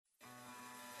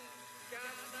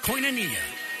Koinonia,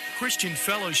 Christian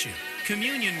fellowship,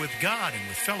 communion with God and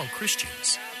with fellow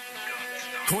Christians.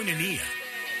 Koinonia,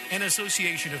 an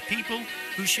association of people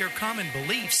who share common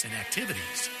beliefs and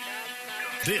activities.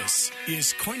 This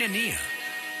is Koinonia.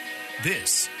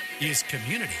 This is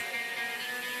community.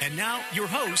 And now, your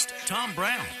host, Tom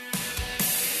Brown.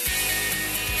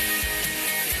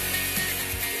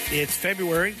 It's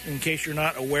February, in case you're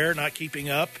not aware, not keeping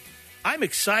up. I'm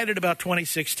excited about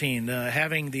 2016,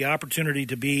 having the opportunity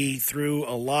to be through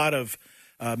a lot of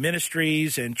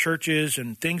ministries and churches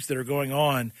and things that are going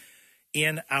on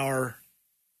in our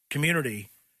community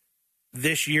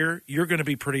this year. You're going to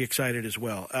be pretty excited as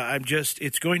well.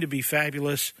 It's going to be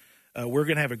fabulous. We're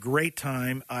going to have a great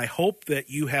time. I hope that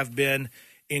you have been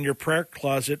in your prayer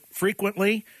closet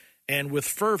frequently and with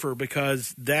fervor,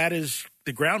 because that is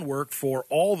the groundwork for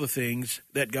all the things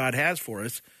that God has for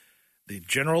us. The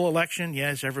general election,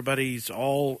 yes, everybody's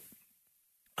all,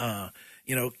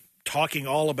 talking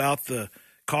all about the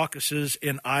caucuses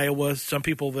in Iowa. Some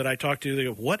people that I talk to, they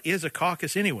go, "What is a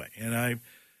caucus anyway?" And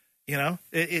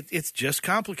it's just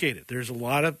complicated. There's a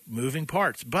lot of moving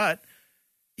parts, but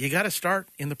you got to start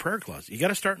in the prayer closet. You got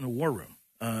to start in the war room.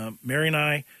 Mary and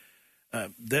I,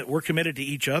 that we're committed to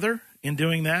each other in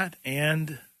doing that,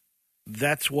 and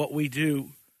that's what we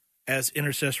do as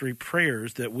intercessory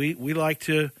prayers. That we like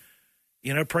to.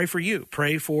 Pray for you,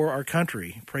 pray for our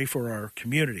country, pray for our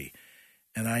community,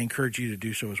 and I encourage you to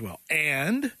do so as well.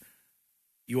 And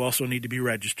you also need to be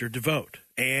registered to vote,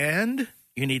 and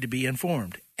you need to be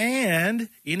informed, and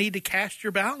you need to cast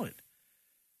your ballot.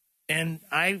 And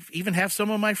I even have some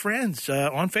of my friends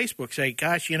on Facebook say,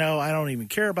 "Gosh, I don't even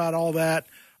care about all that.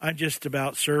 I'm just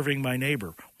about serving my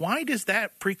neighbor." Why does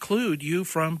that preclude you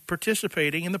from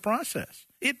participating in the process?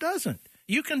 It doesn't.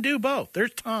 You can do both.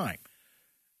 There's time.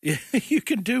 You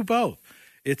can do both.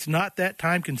 It's not that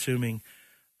time-consuming.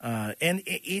 And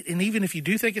even if you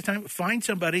do think it's time, find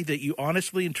somebody that you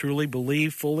honestly and truly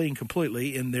believe fully and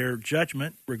completely in their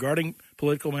judgment regarding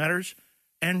political matters,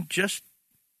 and just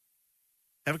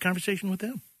have a conversation with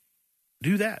them.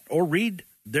 Do that, or read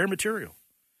their material.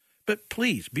 But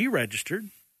please, be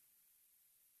registered,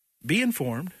 be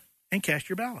informed, and cast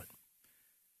your ballot.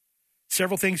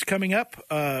 Several things coming up.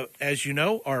 As you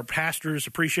know, our Pastor's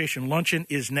Appreciation Luncheon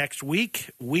is next week.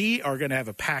 We are going to have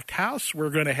a packed house. We're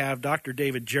going to have Dr.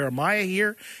 David Jeremiah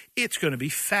here. It's going to be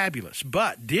fabulous.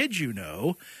 But did you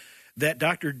know that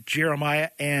Dr.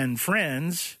 Jeremiah and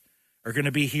friends are going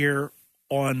to be here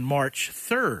on March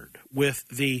 3rd with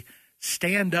the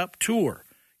Stand Up Tour?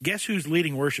 Guess who's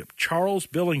leading worship? Charles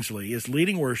Billingsley is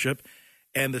leading worship,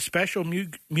 and the special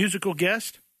musical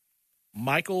guest,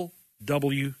 Michael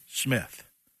W. Smith.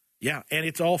 Yeah, and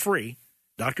it's all free.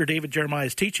 Dr. David Jeremiah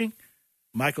is teaching,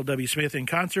 Michael W. Smith in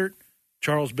concert,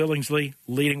 Charles Billingsley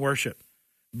leading worship.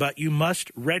 But you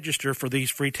must register for these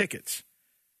free tickets.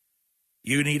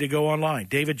 You need to go online,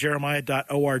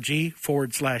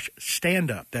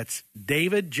 davidjeremiah.org/stand-up. That's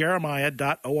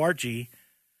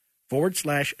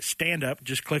davidjeremiah.org/stand-up.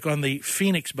 Just click on the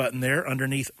Phoenix button there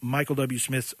underneath Michael W.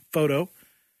 Smith's photo.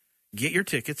 Get your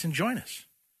tickets and join us.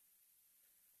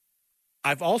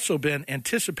 I've also been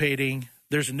anticipating,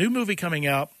 there's a new movie coming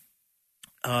out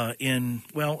in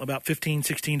about 15,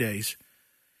 16 days.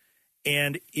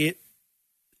 And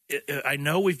I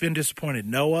know we've been disappointed.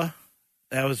 Noah,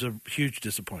 that was a huge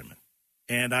disappointment.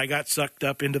 And I got sucked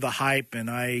up into the hype, and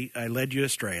I led you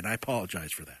astray, and I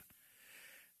apologize for that.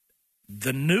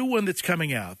 The new one that's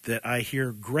coming out that I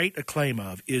hear great acclaim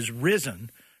of is Risen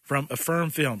from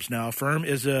Affirm Films. Now, Affirm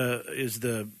is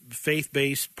the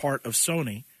faith-based part of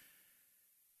Sony.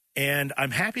 And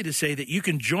I'm happy to say that you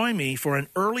can join me for an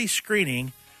early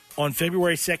screening on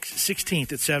February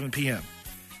 16th at 7 p.m.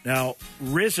 Now,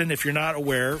 Risen, if you're not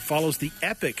aware, follows the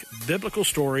epic biblical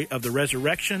story of the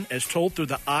resurrection as told through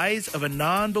the eyes of a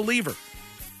non-believer.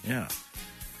 Yeah.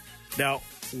 Now,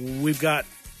 we've got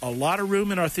a lot of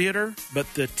room in our theater,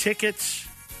 but the tickets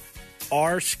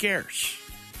are scarce.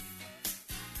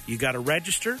 You got to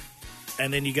register,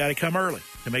 and then you got to come early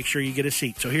to make sure you get a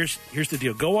seat. So here's the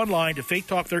deal. Go online to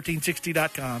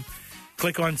faithtalk1360.com.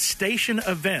 Click on Station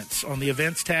Events on the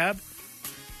Events tab.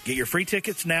 Get your free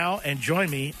tickets now and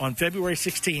join me on February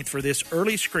 16th for this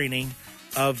early screening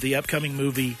of the upcoming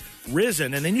movie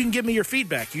Risen. And then you can give me your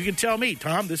feedback. You can tell me,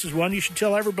 Tom, this is one you should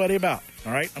tell everybody about.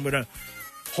 All right? I'm going to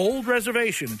hold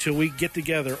reservation until we get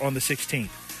together on the 16th.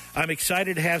 I'm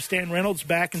excited to have Stan Reynolds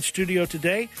back in studio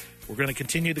today. We're going to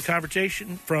continue the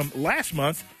conversation from last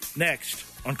month next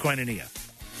on Koinonia.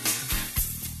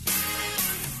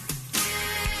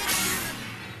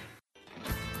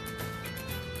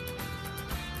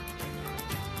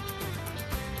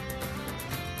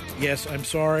 Yes, I'm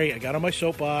sorry. I got on my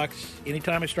soapbox.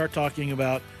 Anytime I start talking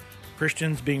about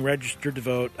Christians being registered to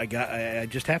vote, I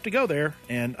just have to go there,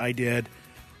 and I did.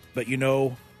 But you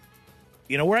know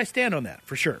where I stand on that,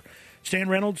 for sure. Stan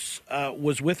Reynolds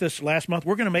was with us last month.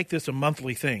 We're going to make this a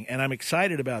monthly thing, and I'm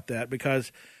excited about that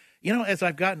because, as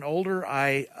I've gotten older,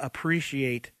 I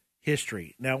appreciate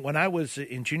history. Now, when I was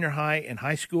in junior high and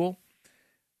high school,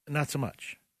 not so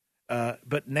much.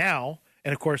 But now,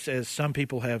 and of course, as some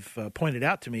people have pointed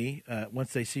out to me,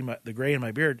 once they see the gray in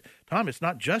my beard, Tom, it's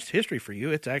not just history for you.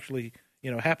 It's actually,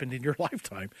 happened in your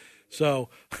lifetime. So,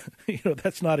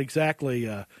 that's not exactly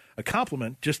a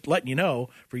compliment, just letting you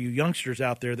know for you youngsters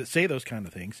out there that say those kind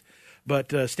of things.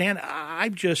 But, Stan,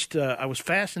 I was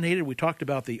fascinated. We talked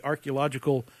about the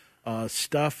archaeological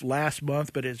stuff last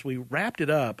month, but as we wrapped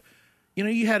it up,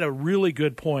 you had a really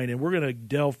good point, and we're going to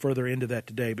delve further into that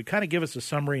today, but kind of give us a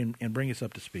summary and bring us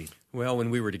up to speed. Well, when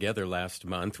we were together last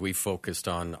month, we focused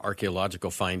on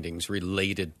archaeological findings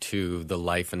related to the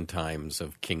life and times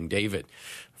of King David,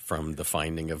 from the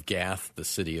finding of Gath, the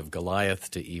city of Goliath,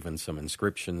 to even some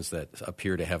inscriptions that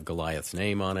appear to have Goliath's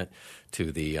name on it,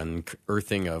 to the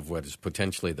unearthing of what is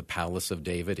potentially the Palace of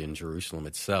David in Jerusalem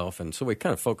itself. And so we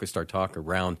kind of focused our talk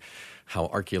around how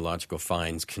archaeological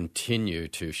finds continue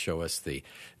to show us the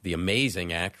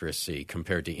amazing accuracy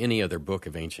compared to any other book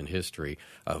of ancient history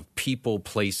of people,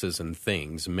 places, and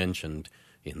things mentioned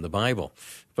in the Bible.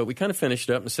 But we kind of finished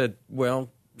up and said, well,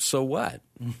 so what?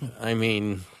 I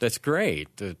mean, that's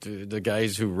great. The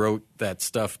guys who wrote that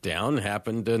stuff down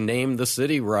happened to name the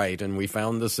city right, and we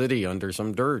found the city under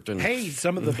some dirt. And hey,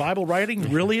 some of the Bible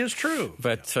writing really is true.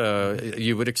 But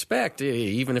you would expect,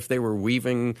 even if they were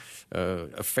weaving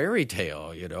a fairy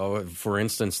tale, for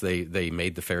instance, they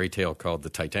made the fairy tale called the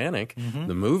Titanic,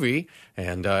 the movie,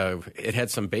 and it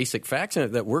had some basic facts in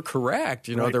it that were correct.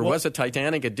 There was a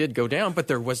Titanic, it did go down, but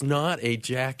there was not a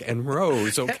Jack and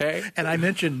Rose, okay? And I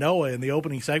mentioned Noah in the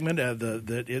opening segment.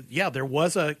 There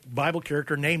was a Bible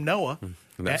character named Noah. And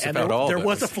that's about all. There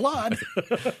was a flood.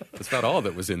 That's about all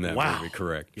that was in that movie,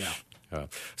 correct? Yeah.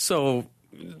 So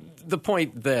the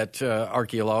point that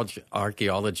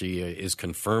archaeology is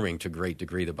confirming to a great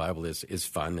degree the Bible is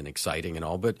fun and exciting and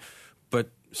all, but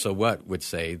so what would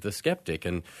say the skeptic?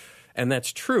 And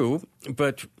that's true,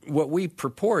 but what we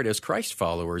purport as Christ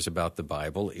followers about the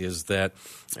Bible is that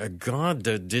God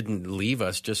didn't leave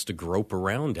us just to grope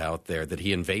around out there, that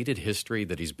he invaded history,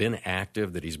 that he's been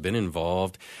active, that he's been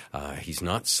involved, he's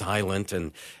not silent,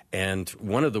 and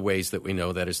one of the ways that we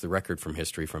know that is the record from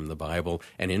history from the Bible,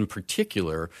 and in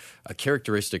particular, a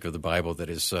characteristic of the Bible that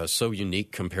is so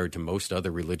unique compared to most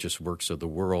other religious works of the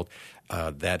world,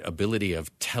 that ability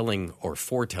of telling or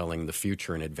foretelling the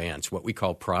future in advance, what we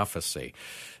call prophecy,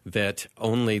 that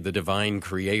only the divine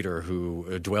creator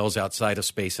who dwells outside of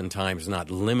space and time, is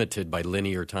not limited by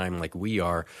linear time like we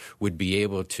are, would be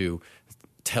able to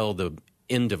tell the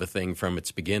end of a thing from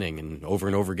its beginning. And over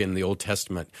again in the Old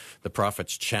Testament, the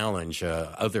prophets challenge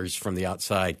others from the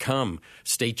outside, come,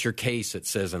 state your case, it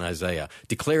says in Isaiah.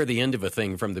 Declare the end of a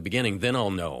thing from the beginning, then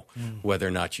I'll know whether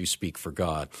or not you speak for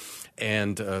God.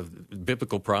 And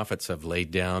biblical prophets have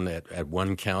laid down at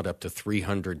one count up to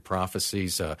 300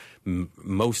 prophecies.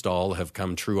 Most all have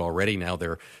come true already. Now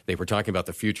they were talking about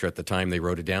the future at the time they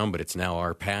wrote it down, but it's now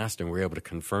our past, and we're able to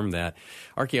confirm that.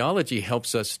 Archaeology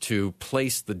helps us to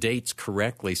place the dates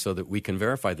correctly so that we can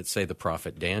verify that, say, the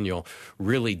prophet Daniel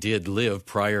really did live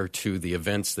prior to the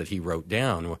events that he wrote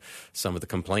down. Some of the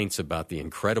complaints about the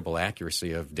incredible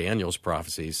accuracy of Daniel's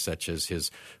prophecies, such as his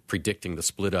predicting the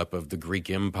split up of the Greek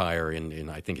Empire in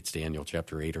I think it's Daniel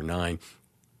chapter 8 or 9,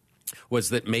 was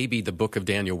that maybe the book of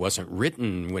Daniel wasn't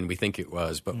written when we think it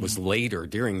was, but was later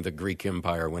during the Greek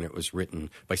Empire when it was written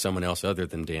by someone else other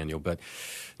than Daniel. But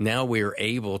now we're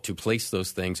able to place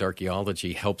those things.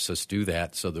 Archaeology helps us do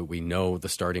that so that we know the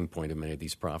starting point of many of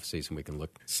these prophecies, and we can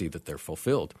see that they're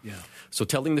fulfilled. Yeah. So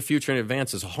telling the future in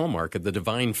advance is a hallmark of the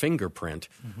divine fingerprint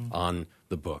on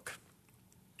the book.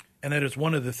 And that is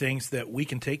one of the things that we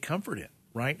can take comfort in,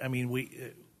 right? I mean,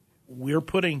 we're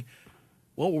putting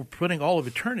all of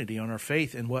eternity on our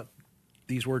faith in what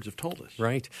these words have told us.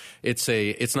 Right.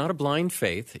 It's not a blind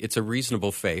faith. It's a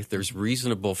reasonable faith. There's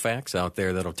reasonable facts out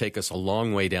there that'll take us a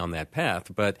long way down that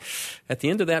path. But at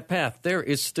the end of that path, there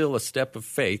is still a step of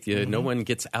faith. No one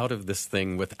gets out of this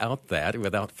thing without that.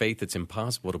 Without faith, it's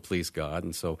impossible to please God.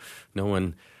 And so no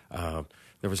one...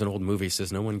 there was an old movie that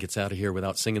says no one gets out of here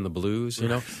without singing the blues,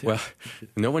 Well,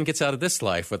 no one gets out of this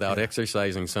life without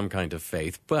exercising some kind of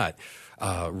faith. But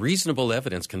reasonable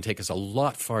evidence can take us a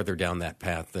lot farther down that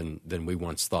path than we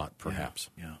once thought, perhaps.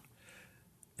 Yeah.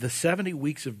 The 70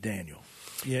 weeks of Daniel.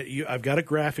 Yeah, I've got a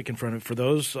graphic in front of it. For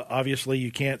those, obviously,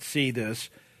 you can't see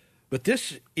this. But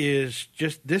this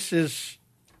is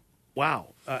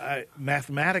wow.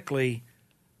 Mathematically,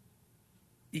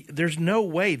 there's no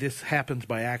way this happens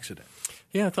by accident.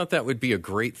 Yeah, I thought that would be a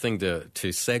great thing to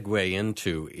segue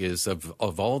into is of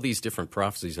all these different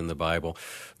prophecies in the Bible,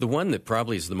 the one that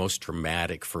probably is the most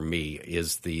dramatic for me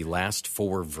is the last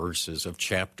 4 verses of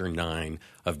chapter 9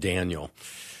 of Daniel.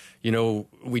 You know,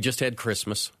 we just had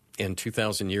Christmas, and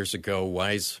 2,000 years ago,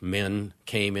 wise men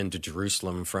came into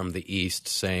Jerusalem from the east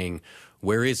saying,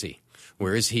 "Where is he?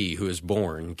 Where is he who is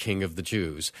born King of the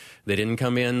Jews?" They didn't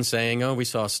come in saying, "Oh, we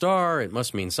saw a star. It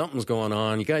must mean something's going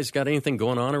on. You guys got anything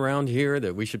going on around here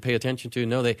that we should pay attention to?"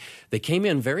 No, they came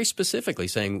in very specifically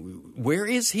saying, "Where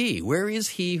is he? Where is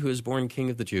he who is born King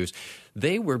of the Jews?"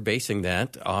 They were basing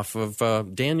that off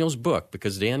of Daniel's book,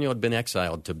 because Daniel had been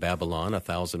exiled to Babylon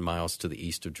 1,000 miles to the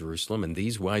east of Jerusalem, and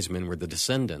these wise men were the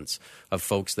descendants of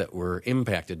folks that were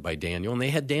impacted by Daniel, and they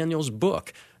had Daniel's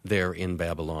book there in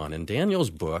Babylon. And Daniel's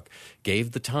book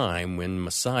gave the time when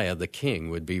Messiah, the king,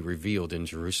 would be revealed in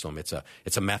Jerusalem. It's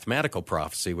a mathematical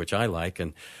prophecy, which I like,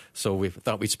 and so we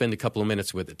thought we'd spend a couple of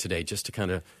minutes with it today just to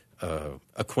kind of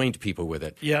acquaint people with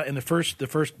it. Yeah, in the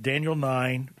first Daniel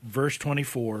 9, verse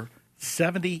 24,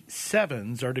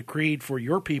 77s are decreed for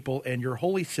your people and your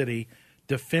holy city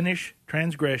to finish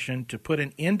transgression, to put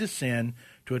an end to sin,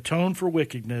 to atone for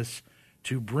wickedness,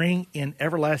 to bring in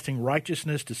everlasting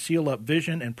righteousness, to seal up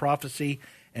vision and prophecy,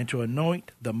 and to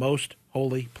anoint the most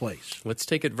holy place. Let's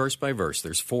take it verse by verse.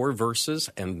 There's 4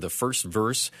 verses, and the first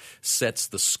verse sets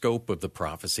the scope of the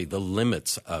prophecy, the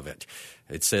limits of it.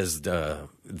 It says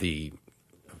the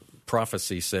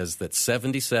prophecy says that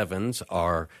 77s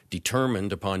are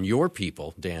determined upon your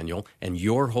people, Daniel, and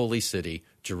your holy city,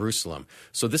 Jerusalem.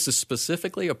 So this is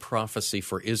specifically a prophecy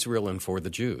for Israel and for the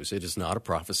Jews. It is not a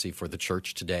prophecy for the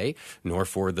church today, nor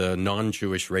for the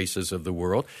non-Jewish races of the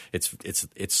world.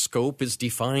 Its scope is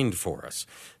defined for us,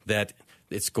 that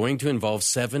it's going to involve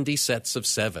 70 sets of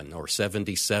 7, or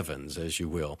 77s, as you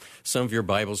will. Some of your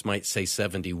Bibles might say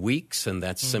 70 weeks, and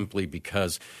that's simply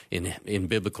because in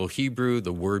biblical Hebrew,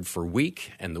 the word for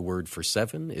week and the word for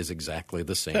 7 is exactly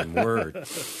the same word.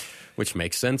 Which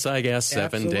makes sense, I guess,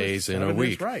 7 days in a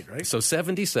week. Right? So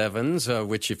 77s,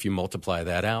 which if you multiply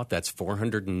that out, that's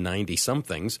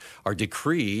 490-somethings, are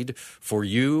decreed for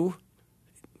you,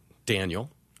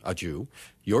 Daniel, a Jew,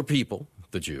 your people,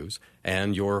 the Jews,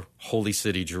 and your holy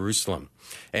city, Jerusalem.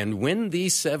 And when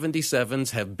these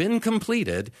 77s have been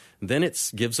completed, then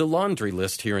it gives a laundry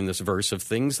list here in this verse of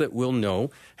things that we'll know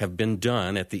have been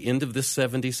done at the end of the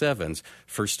 77s.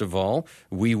 First of all,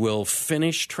 we will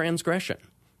finish transgression.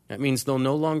 That means there'll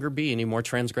no longer be any more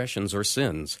transgressions or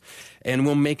sins. And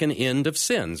we'll make an end of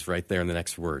sins, right there in the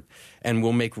next word. And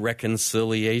we'll make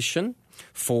reconciliation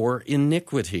for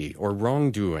iniquity or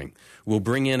wrongdoing. We'll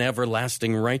bring in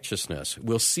everlasting righteousness.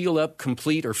 We'll seal up,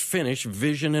 complete, or finish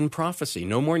vision and prophecy.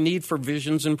 No more need for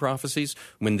visions and prophecies.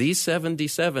 When these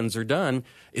 77s are done,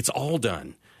 it's all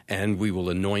done. And we will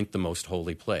anoint the most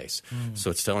holy place. So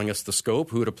it's telling us the scope,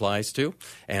 who it applies to,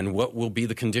 and what will be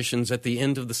the conditions at the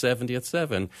end of the 70th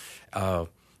 7. No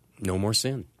more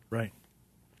sin. Right.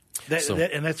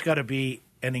 And that's got to be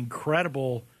an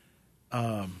incredibly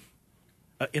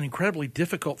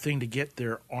difficult thing to get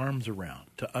their arms around,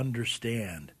 to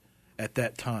understand at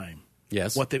that time.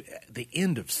 Yes. What the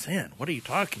end of sin. What are you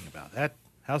talking about?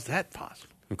 How's that possible?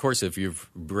 Of course, if you've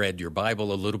read your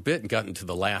Bible a little bit and gotten to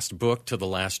the last book, to the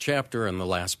last chapter, and the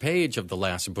last page of the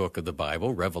last book of the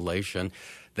Bible, Revelation,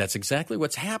 that's exactly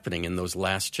what's happening in those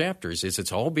last chapters. Is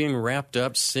it's all being wrapped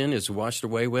up. Sin is washed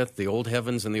away with. The old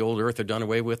heavens and the old earth are done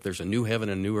away with. There's a new heaven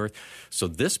and a new earth. So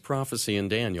this prophecy in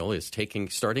Daniel is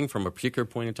starting from a particular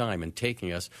point in time and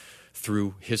taking us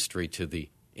through history to the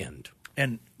end.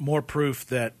 And more proof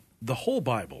that the whole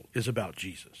Bible is about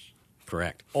Jesus.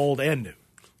 Correct. Old and new.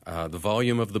 The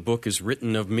volume of the book is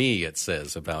written of me, it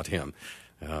says about him.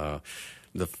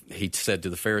 He said to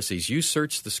the Pharisees, "You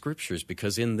search the Scriptures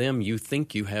because in them you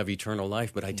think you have eternal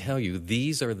life, but I tell you,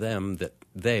 these are them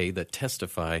that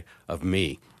testify of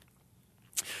me."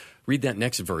 Read that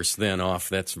next verse then off.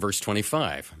 That's verse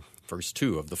 25, verse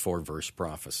 2 of the 4-verse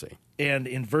prophecy. And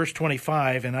in verse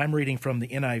 25, and I'm reading from the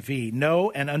NIV,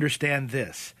 "Know and understand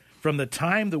this. From the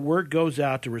time the word goes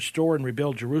out to restore and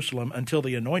rebuild Jerusalem until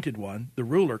the Anointed One, the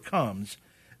ruler, comes,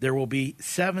 there will be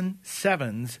 7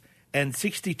 sevens and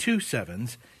 62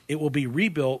 sevens. It will be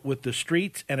rebuilt with the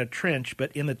streets and a trench,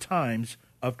 but in the times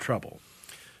of trouble."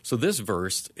 So this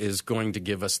verse is going to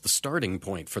give us the starting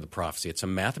point for the prophecy. It's a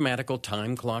mathematical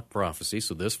time clock prophecy,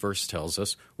 so this verse tells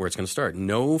us where it's going to start.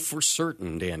 Know for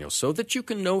certain, Daniel, so that you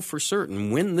can know for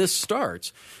certain when this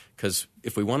starts, because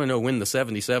if we want to know when the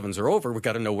 77s are over, we've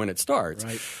got to know when it starts.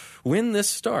 Right. When this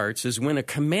starts is when a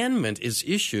commandment is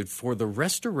issued for the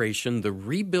restoration, the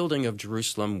rebuilding of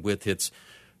Jerusalem with its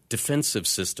defensive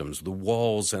systems, the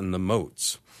walls and the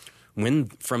moats. When,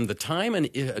 from the time a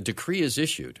decree is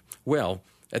issued, well,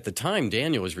 at the time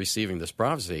Daniel is receiving this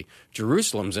prophecy,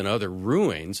 Jerusalem's in utter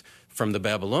ruins from the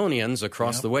Babylonians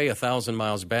across the way, 1,000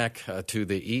 miles back to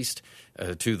the east,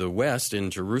 to the west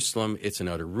in Jerusalem. It's in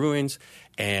utter ruins,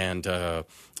 and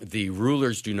the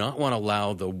rulers do not want to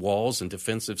allow the walls and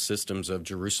defensive systems of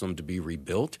Jerusalem to be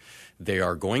rebuilt. They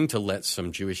are going to let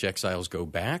some Jewish exiles go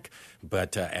back,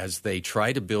 but as they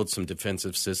try to build some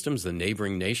defensive systems, the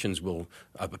neighboring nations will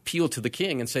appeal to the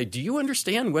king and say, do you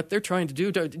understand what they're trying to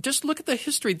do? Just look at the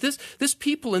history. This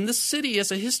people in this city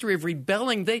has a history of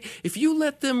rebelling. If you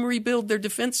let them rebuild their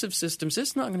defensive systems,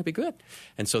 it's not going to be good.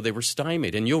 And so they were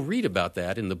stymied. And you'll read about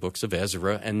that in the books of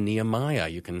Ezra and Nehemiah.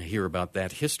 You can hear about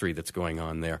that history that's going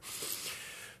on there.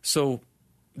 So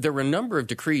there were a number of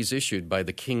decrees issued by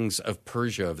the kings of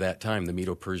Persia of that time, the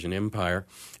Medo-Persian Empire,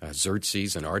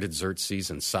 Xerxes and Artaxerxes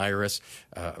and Cyrus,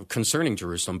 concerning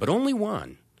Jerusalem, but only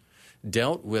one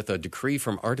dealt with a decree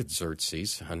from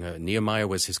Artaxerxes. Nehemiah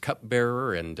was his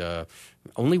cupbearer, and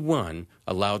only one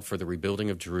allowed for the rebuilding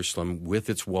of Jerusalem with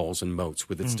its walls and moats,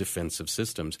 with its defensive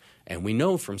systems. And we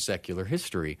know from secular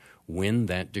history when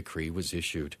that decree was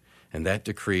issued. And that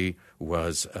decree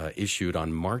was issued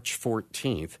on March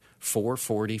 14th,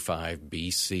 445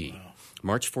 B.C. Wow.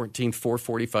 March 14th,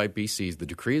 445 B.C., the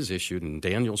decree is issued, and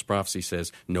Daniel's prophecy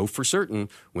says, know for certain,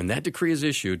 when that decree is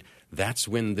issued, that's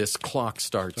when this clock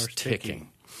starts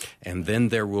ticking. And then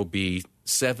there will be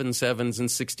 7 sevens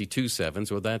and 62 sevens.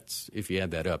 Well, that's, if you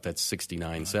add that up, that's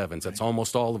 69 sevens. That's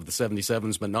almost all of the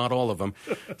 77s, but not all of them.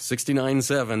 69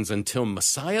 sevens until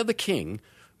Messiah the King,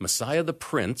 Messiah the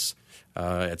Prince,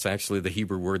 it's actually the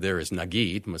Hebrew word there is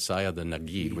Nagid, Messiah the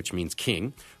Nagid, which means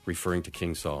king, referring to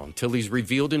King Saul. Until he's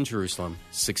revealed in Jerusalem,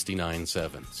 69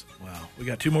 sevens. Wow. We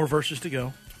got 2 more verses to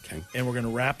go. Okay. And we're going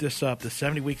to wrap this up, the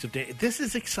 70 weeks of Daniel. This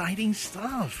is exciting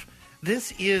stuff.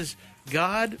 This is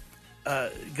God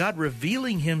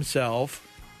revealing himself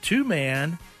to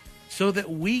man so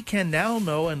that we can now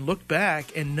know and look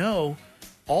back and know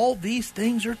all these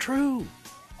things are true.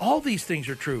 All these things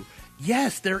are true.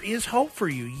 Yes, there is hope for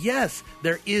you. Yes,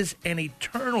 there is an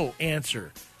eternal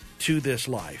answer to this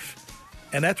life.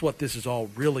 And that's what this is all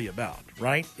really about,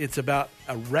 right? It's about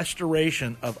a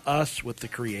restoration of us with the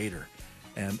Creator.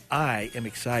 And I am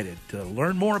excited to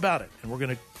learn more about it. And we're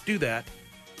going to do that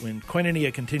when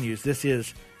Koinonia continues. This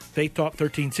is Faith Talk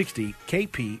 1360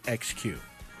 KPXQ.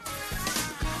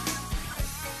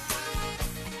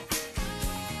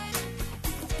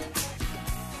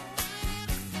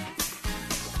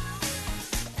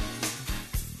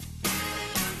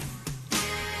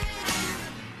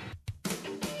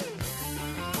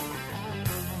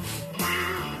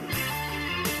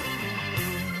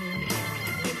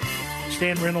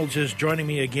 Stan Reynolds is joining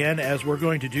me again as we're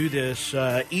going to do this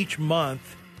each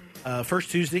month.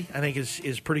 First Tuesday, I think,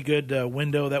 is pretty good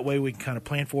window. That way we can kind of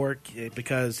plan for it,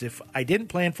 because if I didn't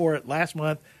plan for it last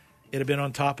month, it had been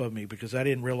on top of me because I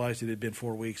didn't realize it had been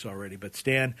 4 weeks already. But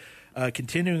Stan,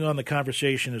 continuing on the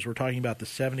conversation as we're talking about the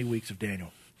 70 weeks of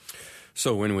Daniel.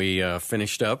 So when we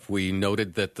finished up, we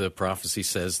noted that the prophecy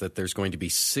says that there's going to be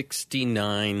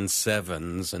 69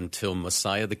 sevens until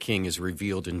Messiah the King is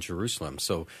revealed in Jerusalem.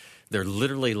 So they're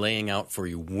literally laying out for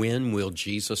you, when will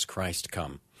Jesus Christ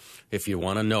come? If you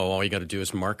want to know, all you got to do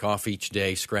is mark off each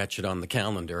day, scratch it on the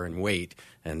calendar, and wait,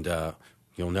 and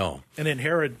you'll know. And then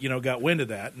Herod, got wind of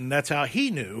that, and that's how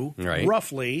he knew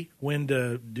roughly when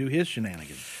to do his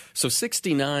shenanigans. So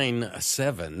 69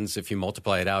 sevens, if you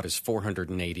multiply it out, is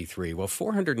 483. Well,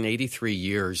 483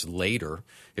 years later,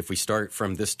 if we start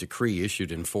from this decree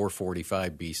issued in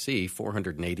 445 B.C.,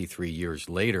 483 years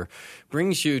later,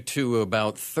 brings you to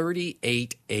about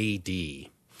 38 A.D.,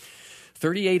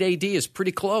 38 A.D. is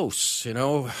pretty close.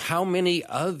 How many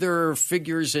other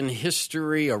figures in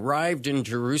history arrived in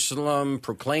Jerusalem,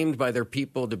 proclaimed by their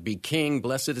people to be king?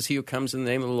 Blessed is he who comes in the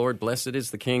name of the Lord. Blessed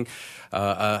is the king.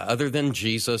 Other than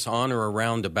Jesus, on or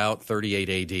around about 38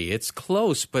 A.D. It's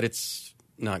close, but it's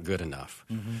not good enough,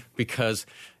 because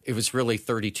it was really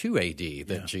 32 A.D.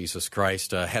 that Jesus Christ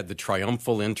had the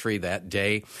triumphal entry that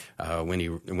day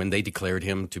when they declared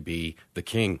him to be the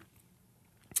king.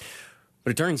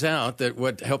 But it turns out that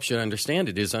what helps you understand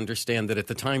it is understand that at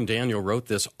the time Daniel wrote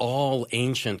this, all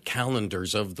ancient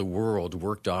calendars of the world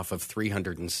worked off of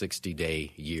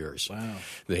 360-day years. Wow.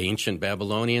 The ancient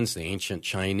Babylonians, the ancient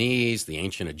Chinese, the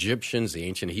ancient Egyptians, the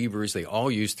ancient Hebrews, they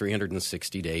all used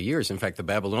 360-day years. In fact, the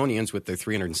Babylonians with their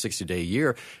 360-day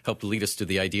year helped lead us to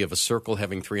the idea of a circle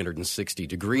having 360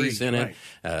 degrees in it.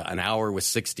 Right. An hour was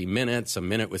 60 minutes, a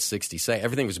minute was 60 seconds.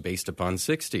 Everything was based upon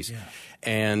 60s. Yeah.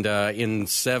 And in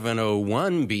 701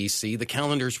 BC, the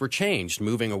calendars were changed,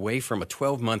 moving away from a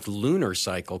 12-month lunar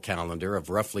cycle calendar of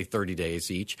roughly 30 days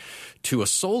each to a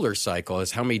solar cycle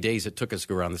as how many days it took us to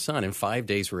go around the sun. And 5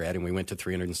 days we're at, and we went to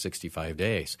 365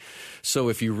 days. So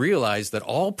if you realize that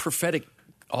all prophetic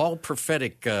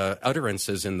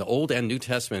utterances in the Old and New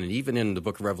Testament, and even in the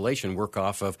book of Revelation, work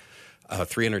off of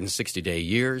 360-day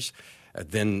years,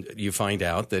 then you find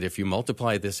out that if you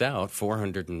multiply this out,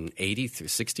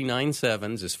 69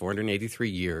 sevens is 483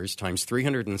 years times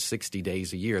 360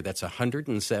 days a year. That's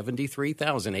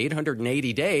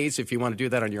 173,880 days, if you want to do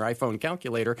that on your iPhone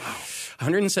calculator.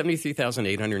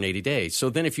 173,880 days. So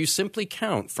then if you simply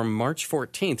count from March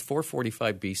 14th,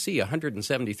 445 BC,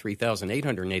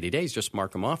 173,880 days, just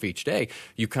mark them off each day,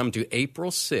 you come to April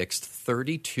 6th,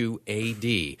 32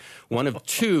 AD. One of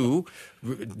two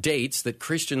dates that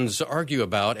Christians argue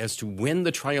about as to when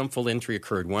the triumphal entry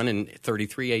occurred. One in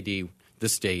 33 AD,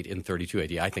 this date in 32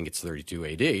 AD. I think it's 32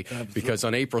 AD. Absolutely. Because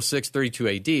on April 6, 32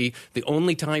 AD, the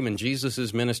only time in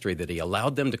Jesus' ministry that he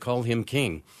allowed them to call him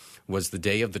king was the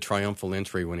day of the triumphal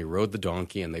entry when he rode the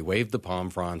donkey and they waved the palm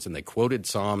fronds and they quoted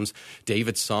Psalms,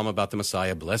 David's psalm about the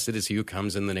Messiah, blessed is he who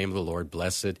comes in the name of the Lord,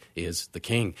 blessed is the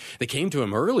king. They came to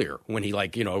him earlier when he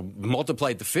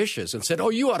multiplied the fishes and said,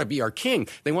 oh, you ought to be our king.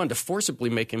 They wanted to forcibly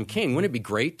make him king. Wouldn't it be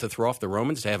great to throw off the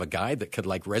Romans, to have a guy that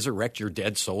could resurrect your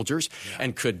dead soldiers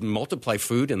and could multiply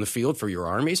food in the field for your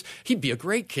armies? He'd be a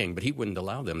great king, but he wouldn't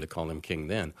allow them to call him king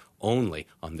then. Only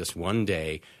on this one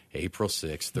day, April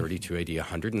 6, 32 AD,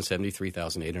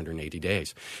 173,880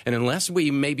 days. And unless we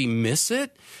maybe miss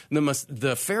it,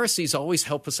 the Pharisees always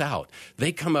help us out.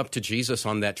 They come up to Jesus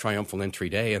on that triumphal entry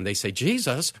day and they say,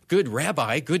 Jesus, good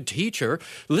rabbi, good teacher,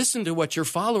 listen to what your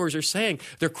followers are saying.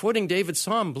 They're quoting David's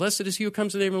psalm, blessed is he who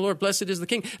comes in the name of the Lord, blessed is the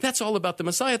king. That's all about the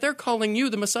Messiah. They're calling you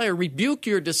the Messiah. Rebuke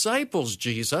your disciples,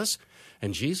 Jesus.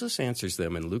 And Jesus answers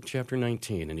them in Luke chapter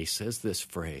 19, and he says this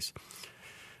phrase,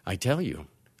 I tell you,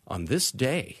 on this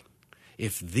day,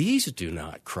 if these do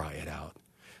not cry it out,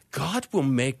 God will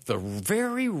make the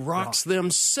very rocks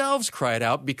themselves cry it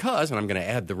out because, and I'm going to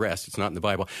add the rest, it's not in the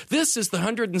Bible, this is the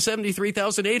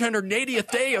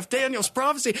 173,880th day of Daniel's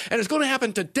prophecy, and it's going to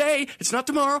happen today. It's not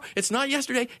tomorrow. It's not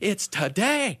yesterday. It's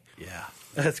today. Yeah,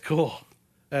 that's cool.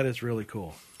 That is really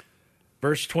cool.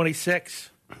 Verse 26.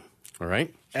 All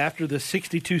right. After the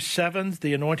 62 sevens,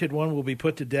 the anointed one will be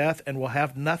put to death and will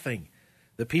have nothing.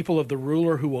 The people of the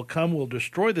ruler who will come will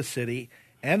destroy the city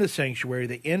and the sanctuary.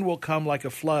 The end will come like a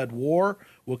flood. War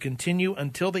will continue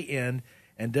until the end,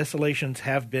 and desolations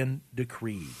have been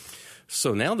decreed.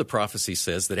 So now the prophecy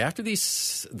says that after the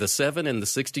 7 and the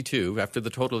 62, after the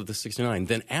total of the 69,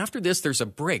 then after this there's a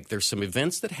break. There's some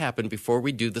events that happen before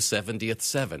we do the 70th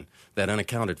 7, that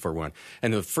unaccounted for one.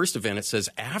 And the first event, it says,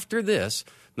 after this,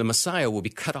 the Messiah will be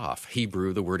cut off.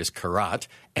 Hebrew, the word is karat,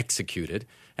 executed.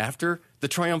 After the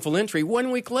triumphal entry, 1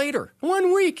 week later.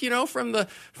 1 week, from the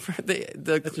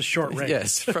That's a short range.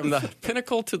 Yes, from the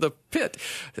pinnacle to the pit.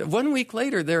 1 week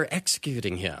later, they're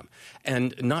executing him.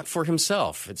 And not for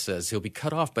himself, it says. He'll be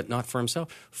cut off, but not for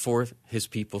himself, for his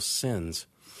people's sins.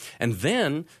 And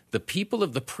then the people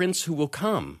of the prince who will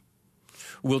come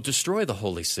will destroy the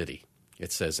holy city,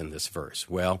 it says in this verse.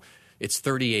 Well, it's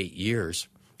 38 years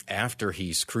after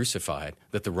he's crucified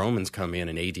that the Romans come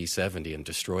in AD 70 and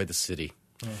destroy the city.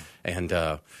 Oh. And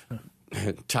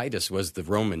Titus was the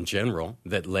Roman general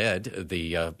that led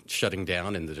the shutting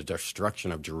down and the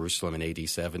destruction of Jerusalem in AD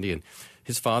 70. And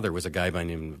his father was a guy by the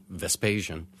name of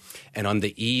Vespasian. And on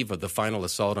the eve of the final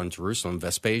assault on Jerusalem,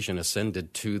 Vespasian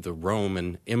ascended to the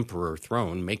Roman emperor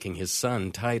throne, making his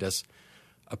son Titus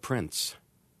a prince.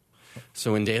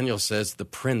 So when Daniel says the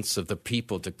prince of the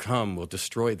people to come will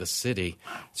destroy the city,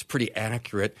 it's pretty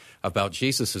accurate about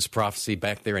Jesus' prophecy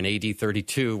back there in AD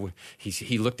 32.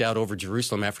 He looked out over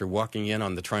Jerusalem after walking in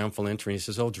on the triumphal entry, and he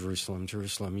says, oh, Jerusalem,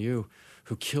 Jerusalem, you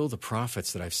who kill the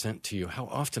prophets that I've sent to you, how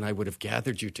often I would have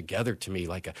gathered you together to me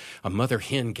like a mother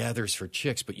hen gathers her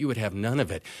chicks, but you would have none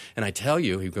of it. And I tell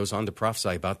you, he goes on to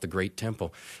prophesy about the great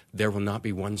temple, there will not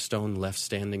be one stone left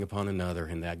standing upon another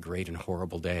in that great and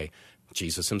horrible day.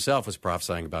 Jesus himself was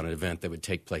prophesying about an event that would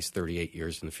take place 38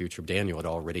 years in the future. Daniel had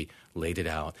already laid it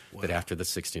out, that after the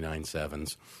 69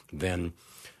 sevens, then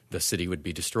the city would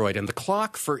be destroyed. And the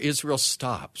clock for Israel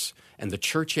stops, and the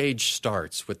church age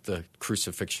starts with the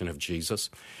crucifixion of Jesus.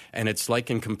 And it's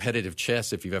like in competitive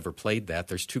chess, if you've ever played that,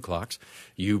 there's two clocks.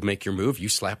 You make your move, you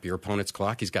slap your opponent's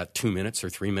clock. He's got 2 minutes or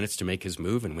 3 minutes to make his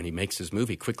move, and when he makes his move,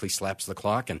 he quickly slaps the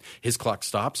clock, and his clock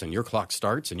stops, and your clock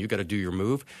starts, and you got to do your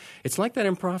move. It's like that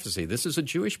in prophecy. This is a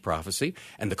Jewish prophecy,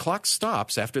 and the clock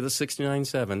stops after the 69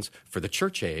 sevens for the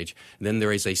church age. Then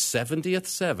there is a 70th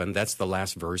seven. That's the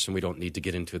last verse, and we don't need to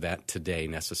get into that today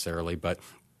necessarily, but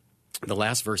the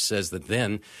last verse says that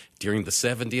then, during the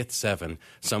 70th seven,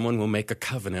 someone will make a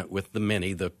covenant with the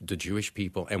many, the Jewish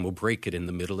people, and will break it in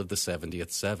the middle of the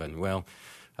 70th seven. Well,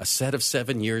 a set of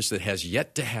 7 years that has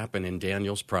yet to happen in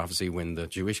Daniel's prophecy when the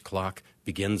Jewish clock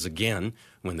begins again,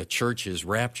 when the church is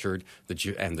raptured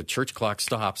and the church clock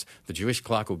stops, the Jewish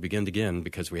clock will begin again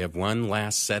because we have one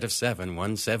last set of seven,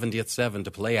 one 70th seven to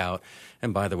play out.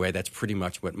 And by the way, that's pretty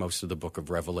much what most of the book of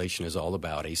Revelation is all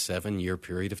about, a 7-year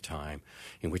period of time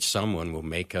in which someone will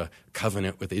make a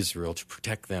covenant with Israel to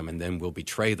protect them and then will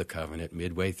betray the covenant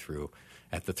midway through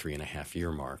at the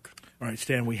 3.5-year mark. All right,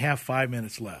 Stan, we have 5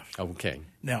 minutes left. Okay.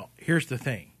 Now, here's the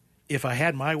thing. If I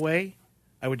had my way,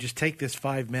 I would just take this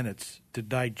 5 minutes to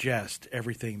digest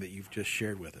everything that you've just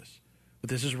shared with us.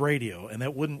 But this is radio, and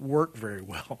that wouldn't work very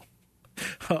well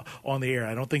on the air.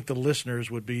 I don't think the listeners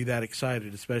would be that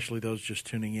excited, especially those just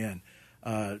tuning in.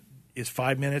 Is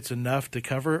 5 minutes enough to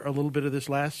cover a little bit of this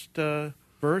last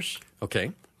verse?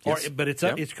 Okay. Yes. But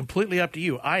it's completely up to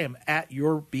you. I am at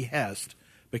your behest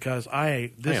because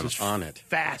this is on it.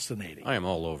 Fascinating. I am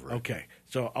all over it. Okay,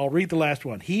 so I'll read the last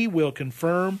one. He will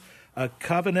confirm a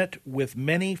covenant with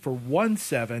many for 1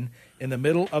 7. In the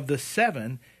middle of the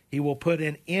 7, he will put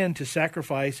an end to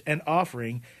sacrifice and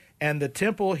offering, and the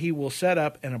temple he will set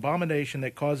up an abomination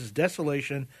that causes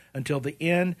desolation until the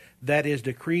end that is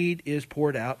decreed is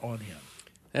poured out on him.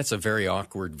 That's a very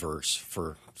awkward verse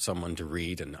for someone to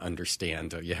read and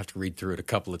understand. You have to read through it a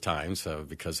couple of times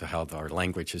because of how our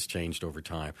language has changed over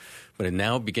time. But it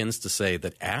now begins to say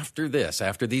that after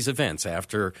these events,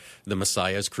 after the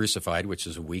Messiah is crucified, which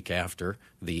is a week after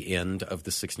the end of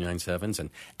the 69 sevens, and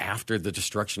after the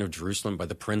destruction of Jerusalem by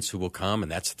the prince who will come, and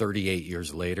that's 38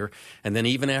 years later, and then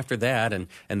even after that, and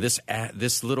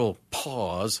this little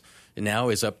pause now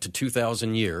is up to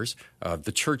 2,000 years of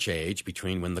the church age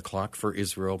between when the clock for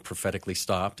Israel prophetically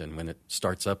stopped and when it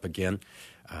starts up again.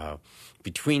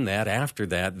 Between that, after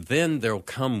that, then there'll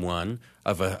come one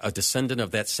of a descendant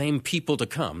of that same people to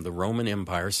come, the Roman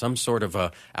Empire, some sort of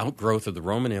a outgrowth of the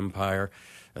Roman Empire,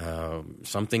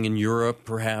 something in Europe,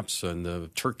 perhaps, and the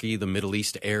Turkey, the Middle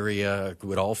East area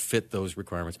would all fit those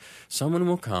requirements. Someone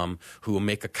will come who will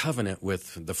make a covenant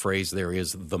with, the phrase there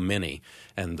is the many,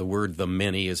 and the word the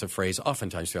many is a phrase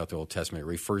oftentimes throughout the Old Testament. It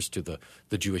refers to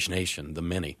the Jewish nation, the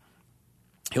many.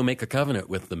 He'll make a covenant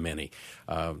with the many.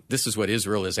 This is what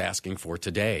Israel is asking for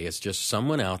today. It's just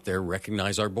someone out there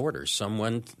recognize our borders.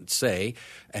 Someone say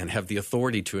and have the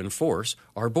authority to enforce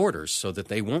our borders so that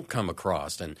they won't come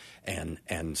across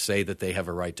and say that they have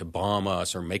a right to bomb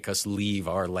us or make us leave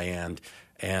our land.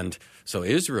 And so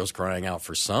Israel's crying out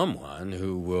for someone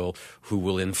who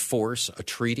will enforce a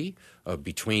treaty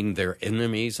between their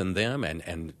enemies and them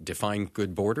and define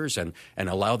good borders and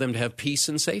allow them to have peace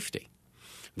and safety.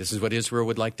 This is what Israel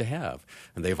would like to have.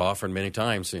 And they've offered many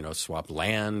times, swap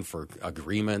land for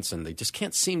agreements, and they just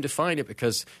can't seem to find it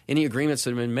because any agreements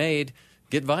that have been made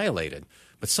get violated.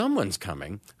 But someone's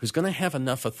coming who's going to have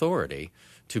enough authority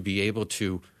to be able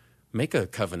to make a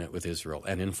covenant with Israel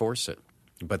and enforce it.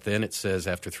 But then it says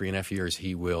after 3.5 years,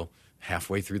 he will,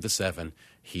 halfway through the 7,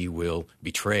 he will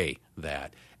betray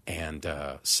that and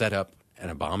set up an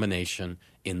abomination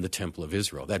in the temple of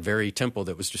Israel. That very temple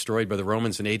that was destroyed by the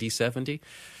Romans in AD 70,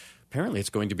 apparently it's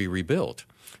going to be rebuilt.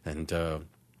 And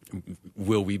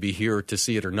will we be here to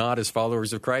see it or not as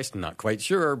followers of Christ? I'm not quite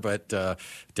sure, but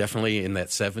definitely in that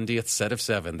 70th set of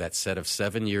 7, that set of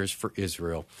 7 years for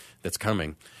Israel that's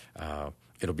coming,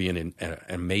 it'll be an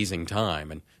amazing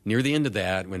time. And near the end of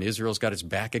that, when Israel's got its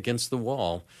back against the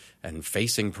wall and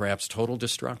facing perhaps total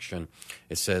destruction,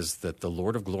 it says that the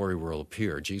Lord of glory will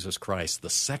appear, Jesus Christ, the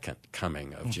second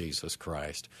coming of Jesus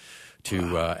Christ,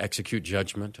 to execute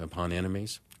judgment upon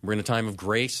enemies. We're in a time of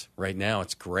grace right now.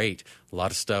 It's great. A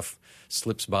lot of stuff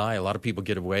slips by. A lot of people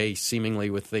get away seemingly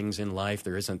with things in life.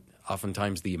 There isn't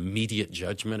oftentimes the immediate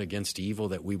judgment against evil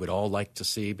that we would all like to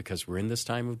see because we're in this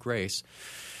time of grace.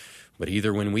 But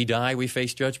either when we die, we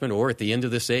face judgment, or at the end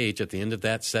of this age, at the end of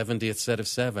that 70th set of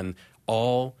 7,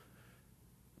 all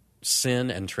sin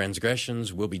and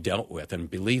transgressions will be dealt with. And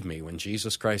believe me, when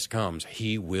Jesus Christ comes,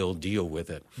 he will deal with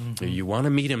it. Mm-hmm. You want to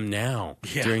meet him now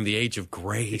during the age of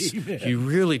grace. Amen. You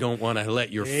really don't want to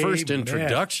let your first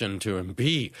introduction to him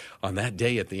be on that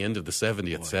day at the end of the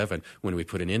 70th seven, when we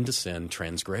put an end to sin,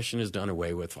 transgression is done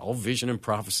away with, all vision and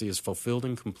prophecy is fulfilled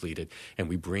and completed, and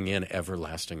we bring in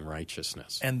everlasting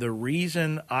righteousness. And the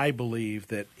reason I believe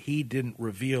that he didn't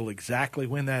reveal exactly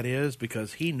when that is,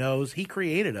 because he knows, he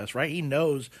created us, right? He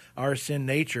knows our sin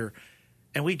nature,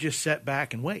 and we just sit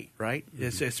back and wait, right?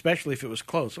 Mm-hmm. Especially if it was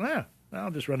close.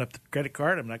 I'll just run up the credit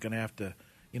card. I'm not going to have to,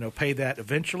 pay that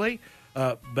eventually.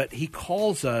 But he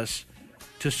calls us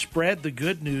to spread the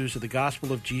good news of the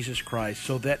gospel of Jesus Christ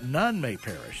so that none may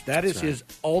perish. That's right. His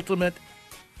ultimate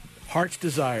heart's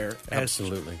desire as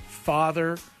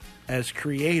Father, as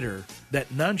Creator,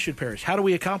 that none should perish. How do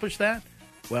we accomplish that?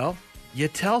 Well, you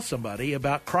tell somebody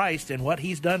about Christ and what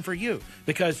he's done for you,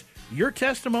 because your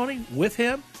testimony with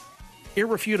him,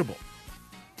 irrefutable.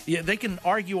 Yeah, they can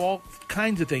argue all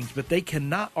kinds of things, but they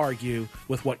cannot argue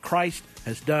with what Christ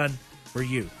has done for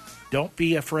you. Don't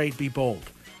be afraid, be bold.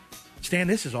 Stan,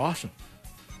 this is awesome.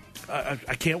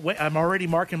 I can't wait. I'm already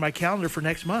marking my calendar for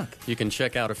next month. You can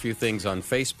check out a few things on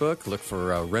Facebook. Look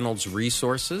for Reynolds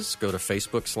Resources. Go to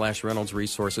Facebook/Reynolds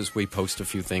Resources. We post a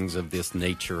few things of this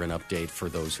nature and update for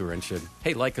those who are interested.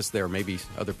 Hey, like us there. Maybe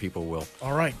other people will.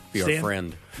 All right. Be Stan, our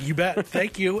friend. You bet.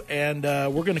 Thank you. And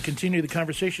we're going to continue the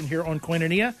conversation here on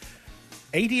Koinonia.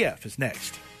 ADF is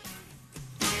next.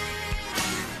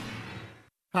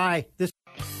 Hi,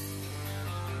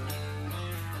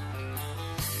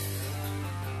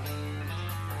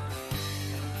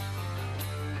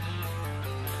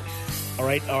 All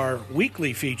right, our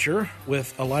weekly feature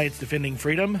with Alliance Defending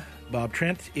Freedom, Bob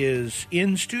Trent, is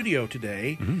in studio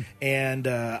today, and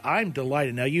I'm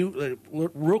delighted. Now, you,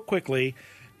 real quickly,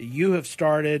 you have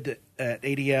started at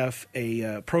ADF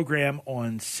a program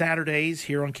on Saturdays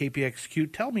here on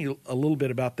KPXQ. Tell me a little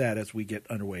bit about that as we get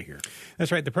underway here.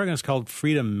 That's right. The program is called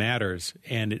Freedom Matters,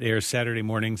 and it airs Saturday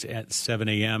mornings at 7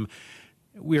 a.m.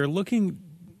 We are looking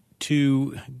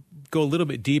to go a little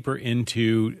bit deeper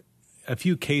into a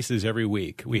few cases every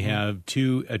week. We have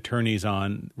two attorneys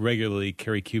on regularly,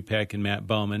 Carrie Kupek and Matt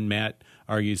Bowman. Matt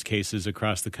argues cases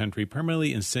across the country,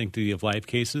 primarily in sanctity of life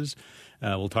cases.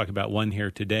 We'll talk about one here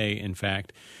today, in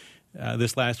fact.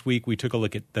 This last week, we took a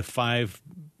look at the 5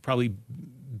 probably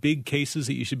big cases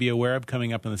that you should be aware of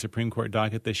coming up on the Supreme Court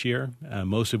docket this year,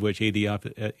 most of which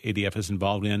ADF is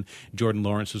involved in. Jordan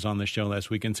Lawrence was on the show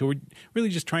last week. And so we're really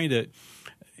just trying to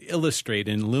illustrate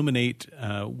and illuminate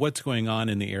what's going on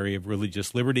in the area of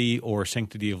religious liberty or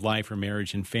sanctity of life or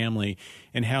marriage and family,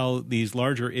 and how these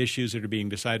larger issues that are being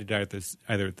decided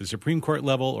either at the Supreme Court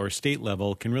level or state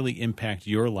level can really impact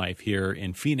your life here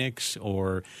in Phoenix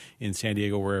or in San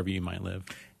Diego, wherever you might live.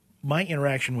 My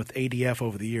interaction with ADF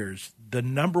over the years, the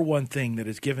number one thing that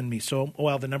has given me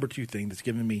the number two thing that's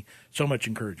given me so much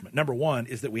encouragement. Number one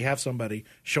is that we have somebody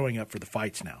showing up for the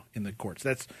fights now in the courts.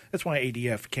 That's why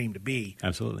ADF came to be.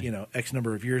 Absolutely. X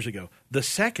number of years ago. The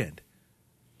second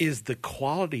is the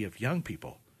quality of young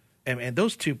people. And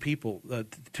those two people,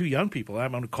 two young people, I'm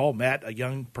going to call Matt a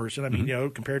young person. I mean,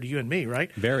 compared to you and me,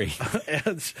 right? Very.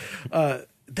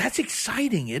 That's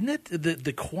exciting, isn't it?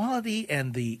 The quality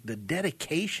and the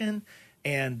dedication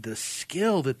and the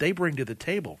skill that they bring to the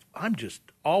table. I'm just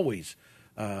always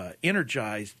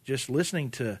energized just listening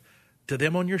to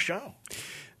them on your show.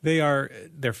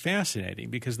 They're fascinating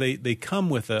because they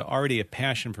come with already a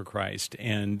passion for Christ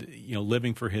and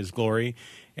living for His glory,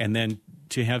 and then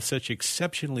to have such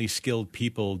exceptionally skilled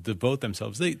people devote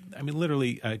themselves.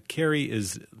 Literally, Carrie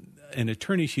is an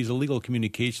attorney. She's a legal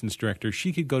communications director.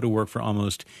 She could go to work for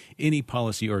almost any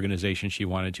policy organization she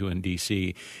wanted to in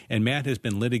D.C. And Matt has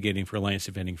been litigating for Alliance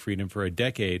Defending Freedom for a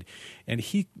decade, and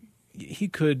he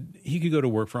could go to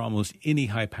work for almost any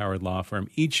high-powered law firm,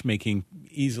 each making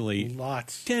easily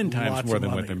 10 times more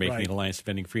than what they're making at Alliance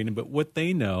Defending Freedom. But what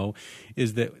they know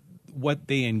is that what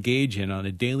they engage in on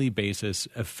a daily basis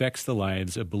affects the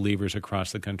lives of believers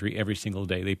across the country every single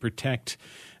day. They protect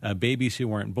babies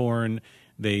who aren't born.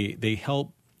 They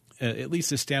help at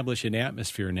least establish an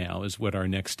atmosphere now is what our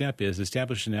next step is,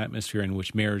 establish an atmosphere in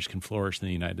which marriage can flourish in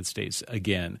the United States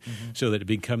again, so that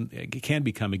it can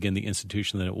become again the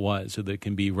institution that it was, so that it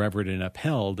can be revered and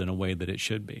upheld in a way that it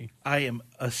should be. I am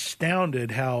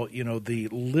astounded how, the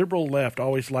liberal left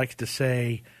always likes to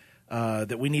say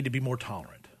that we need to be more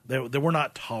tolerant, that we're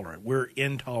not tolerant, we're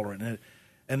intolerant.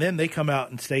 And then they come out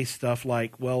and say stuff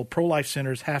like, well, pro-life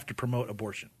centers have to promote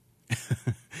abortion.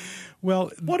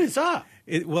 Well, what is up?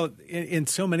 In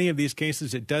so many of these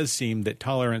cases, it does seem that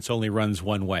tolerance only runs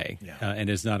one way and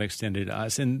is not extended to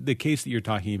us. And the case that you're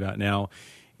talking about now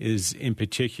is in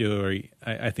particular,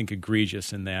 I think,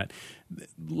 egregious in that.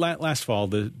 Last fall,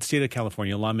 the state of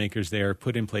California, lawmakers there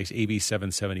put in place AB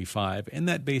 775, and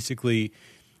that basically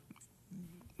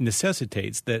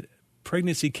necessitates that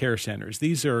pregnancy care centers,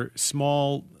 these are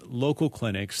small local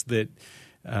clinics that,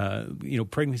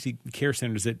 pregnancy care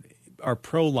centers that are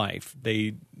pro-life.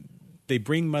 They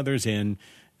bring mothers in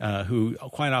who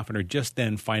quite often are just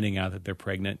then finding out that they're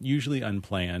pregnant, usually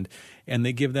unplanned, and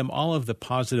they give them all of the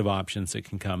positive options that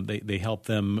can come. They help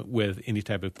them with any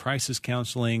type of crisis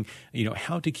counseling,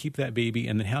 how to keep that baby,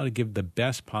 and then how to give the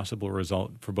best possible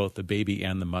result for both the baby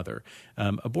and the mother.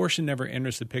 Abortion never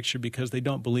enters the picture because they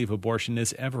don't believe abortion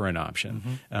is ever an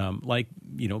option, like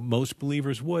most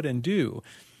believers would and do.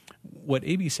 What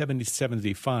AB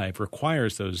 775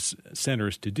 requires those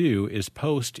centers to do is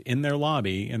post in their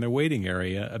lobby, in their waiting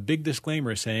area, a big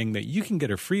disclaimer saying that you can get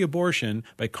a free abortion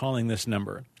by calling this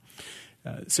number.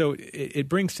 So it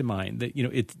brings to mind that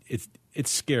it's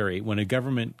scary when a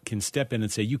government can step in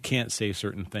and say you can't say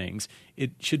certain things.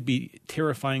 It should be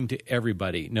terrifying to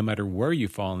everybody, no matter where you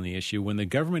fall on the issue, when the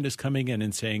government is coming in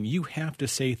and saying you have to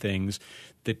say things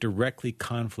that directly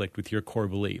conflict with your core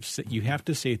beliefs. You have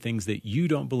to say things that you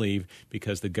don't believe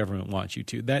because the government wants you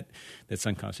to. That's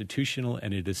unconstitutional,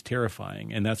 and it is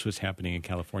terrifying, and that's what's happening in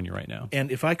California right now. And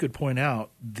if I could point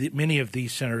out, many of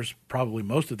these centers, probably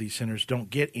most of these centers, don't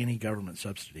get any government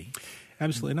subsidy.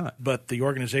 Absolutely not. But the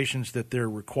organizations that they're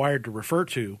required to refer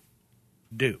to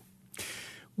do.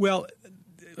 Well,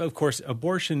 of course,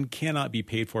 abortion cannot be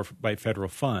paid for by federal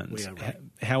funds. Yeah, right.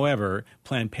 However,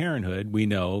 Planned Parenthood, we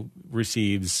know,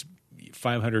 receives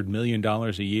 $500 million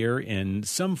a year in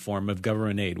some form of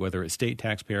government aid, whether it's state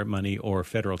taxpayer money or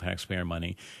federal taxpayer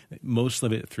money, most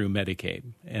of it through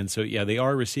Medicaid. And so, they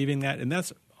are receiving that, and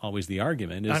that's always the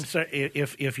argument. I'm sorry,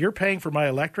 if you're paying for my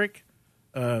electric,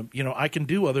 I can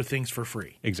do other things for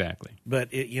free. Exactly. But,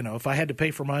 if I had to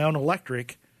pay for my own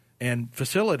electric and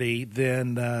facility,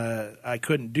 then I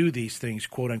couldn't do these things,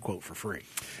 quote unquote, for free.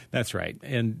 That's right.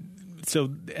 And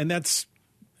that's,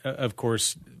 of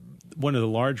course, one of the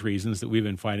large reasons that we've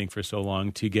been fighting for so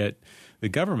long to get the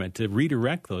government to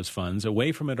redirect those funds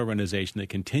away from an organization that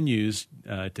continues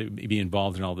to be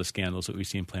involved in all the scandals that we've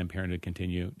seen Planned Parenthood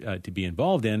continue to be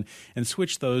involved in, and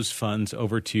switch those funds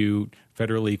over to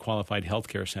federally qualified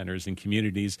healthcare centers in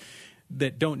communities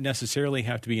that don't necessarily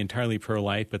have to be entirely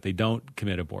pro-life, but they don't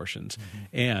commit abortions.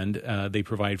 And they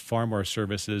provide far more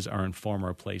services, are in far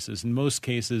more places. In most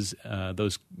cases,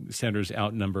 those centers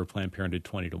outnumber Planned Parenthood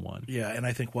 20-1. Yeah, and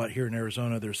I think here in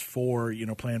Arizona, there's 4,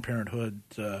 Planned Parenthood,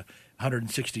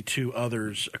 162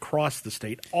 others across the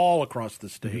state, all across the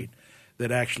state, that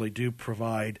actually do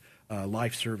provide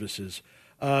life services.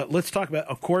 Let's talk about,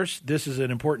 of course, this is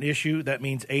an important issue. That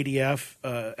means ADF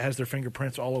has their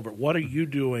fingerprints all over it. What are you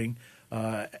doing?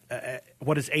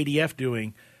 What is ADF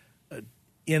doing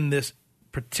in this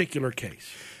particular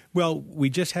case? Well, we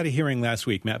just had a hearing last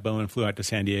week. Matt Bowen flew out to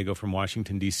San Diego from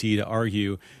Washington, D.C. to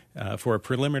argue for a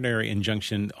preliminary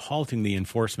injunction halting the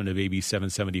enforcement of AB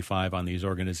 775 on these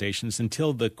organizations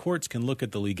until the courts can look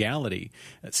at the legality.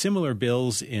 Similar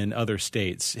bills in other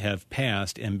states have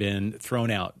passed and been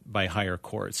thrown out by higher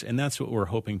courts, and that's what we're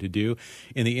hoping to do.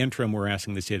 In the interim, we're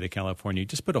asking the state of California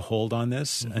just put a hold on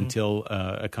this until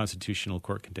a constitutional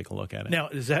court can take a look at it. Now,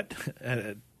 is that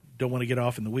don't want to get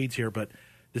off in the weeds here, but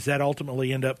does that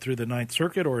ultimately end up through the Ninth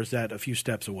Circuit, or is that a few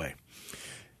steps away?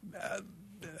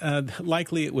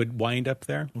 Likely it would wind up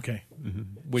there. Okay.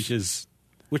 Which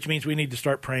means we need to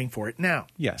start praying for it now.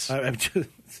 Yes.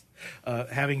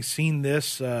 Having seen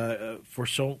this for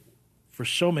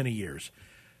so many years,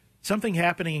 something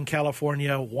happening in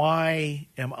California, why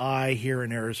am I here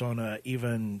in Arizona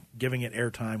even giving it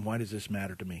airtime? Why does this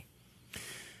matter to me?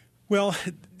 Well,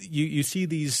 you see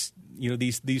these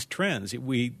trends.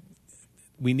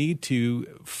 We need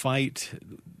to fight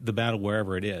the battle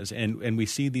wherever it is. And we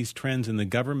see these trends in the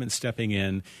government stepping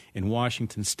in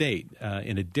Washington State.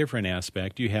 In a different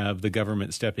aspect, you have the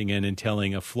government stepping in and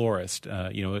telling a florist,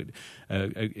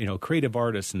 a creative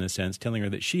artist in a sense, telling her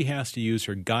that she has to use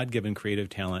her God-given creative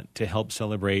talent to help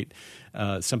celebrate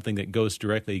something that goes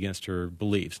directly against her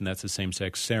beliefs, and that's the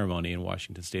same-sex ceremony in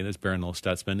Washington State. That's Barronelle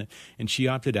Stutzman, and she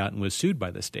opted out and was sued by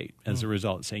the state as a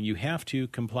result, saying you have to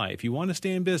comply. If you want to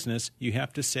stay in business, you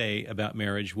have to say about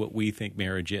marriage what we think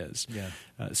marriage is. Yeah.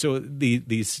 So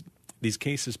these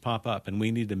cases pop up, and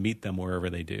we need to meet them wherever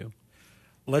they do.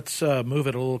 Let's move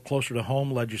it a little closer to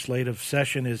home. Legislative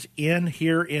session is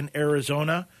here in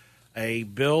Arizona. a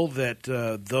bill that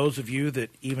those of you that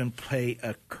even pay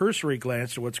a cursory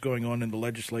glance to what's going on in the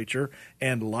legislature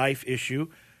and life issue,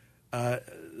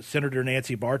 Senator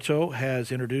Nancy Bartow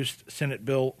has introduced Senate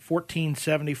Bill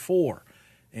 1474,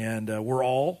 and we're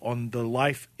all on the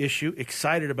life issue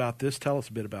excited about this. Tell us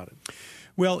a bit about it.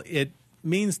 Well, it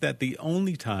means that the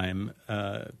only time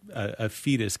a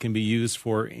fetus can be used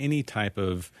for any type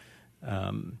of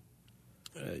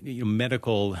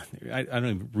medical, I don't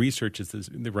know, research is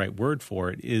the right word for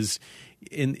it, is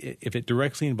if it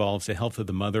directly involves the health of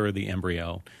the mother or the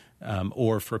embryo,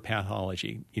 or for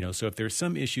pathology. So if there's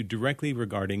some issue directly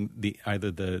regarding either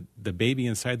the baby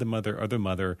inside the mother or the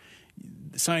mother,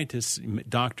 scientists,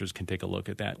 doctors can take a look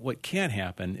at that. What can't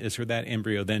happen is for that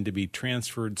embryo then to be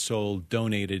transferred, sold,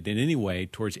 donated in any way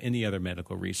towards any other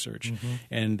medical research,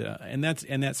 and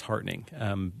that's heartening.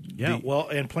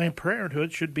 And Planned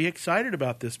Parenthood should be excited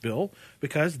about this bill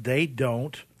because they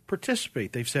don't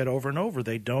participate. They've said over and over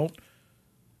they don't.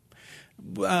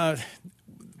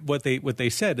 What they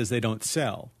said is they don't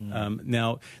sell.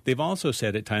 Now, they've also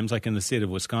said at times, like in the state of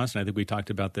Wisconsin, I think we talked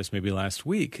about this maybe last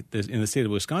week, in the state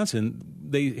of Wisconsin,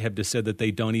 they have just said that they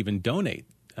don't even donate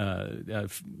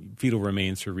fetal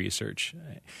remains for research.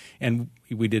 And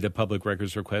we did a public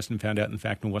records request and found out, in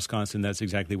fact, in Wisconsin, that's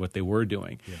exactly what they were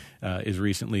doing. As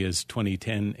recently as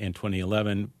 2010 and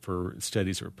 2011 for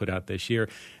studies that were put out this year.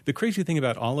 The crazy thing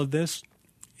about all of this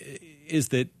is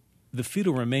that the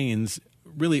fetal remains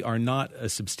really are not a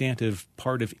substantive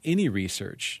part of any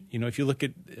research. If you look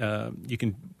at, you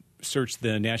can search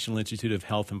the National Institute of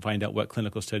Health and find out what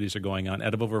clinical studies are going on.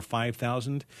 Out of over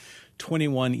 5,000,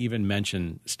 21 even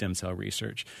mention stem cell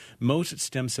research. Most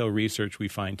stem cell research we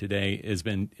find today is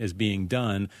being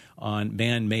done on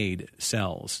man-made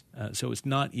cells, so it's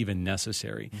not even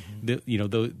necessary.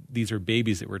 These are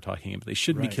babies that we're talking about. They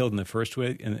shouldn't be killed in the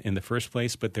first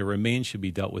place, but their remains should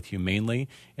be dealt with humanely,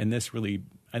 and this really,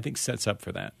 I think, sets up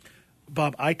for that.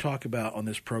 Bob, I talk about on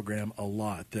this program a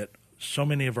lot that so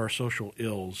many of our social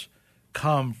ills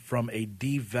come from a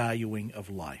devaluing of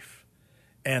life.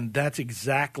 And that's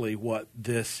exactly what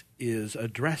this is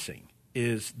addressing,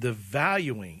 is the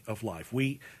valuing of life.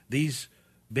 These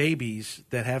babies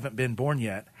that haven't been born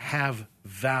yet have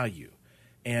value,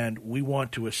 and we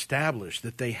want to establish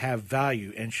that they have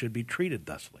value and should be treated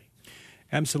thusly.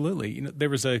 Absolutely. There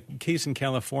was a case in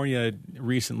California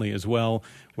recently as well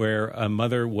where a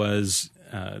mother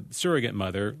surrogate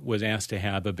mother was asked to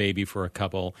have a baby for a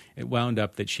couple. It wound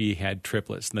up that she had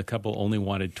triplets, and the couple only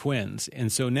wanted twins. And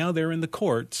so now they're in the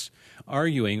courts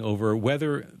arguing over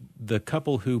whether the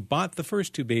couple who bought the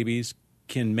first two babies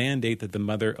can mandate that the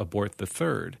mother abort the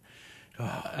third.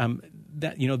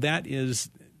 That is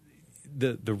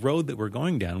the road that we're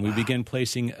going down. We begin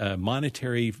placing a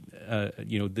monetary,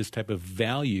 this type of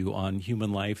value on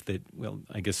human life that,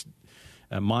 I guess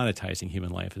monetizing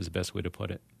human life is the best way to put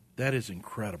it. That is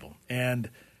incredible. And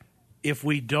if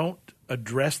we don't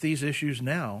address these issues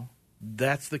now,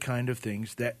 that's the kind of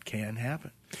things that can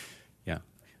happen. Yeah.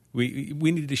 We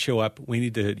need to show up. We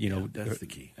need to, that's the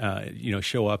key.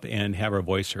 Show up and have our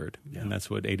voice heard. Yeah. And that's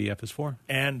what ADF is for.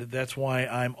 And that's why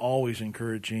I'm always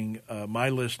encouraging my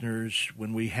listeners,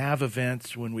 when we have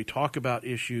events, when we talk about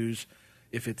issues,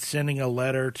 if it's sending a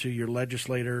letter to your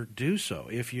legislator, do so.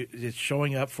 If it's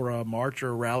showing up for a march or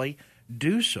a rally,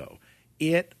 do so.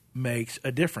 It makes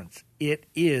a difference. It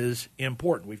is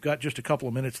important. We've got just a couple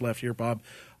of minutes left here, Bob.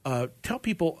 Tell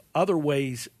people other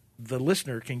ways the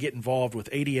listener can get involved with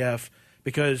ADF,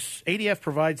 because ADF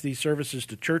provides these services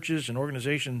to churches and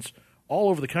organizations all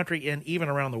over the country and even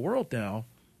around the world now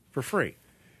for free.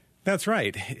 That's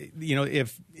right.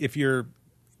 If you're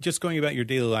just going about your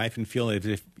daily life and feel as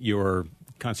if your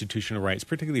constitutional rights,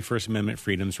 particularly First Amendment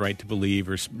freedoms, right to believe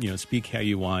or speak how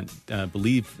you want,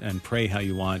 believe and pray how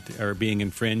you want, are being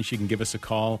infringed, you can give us a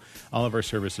call. All of our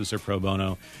services are pro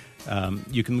bono.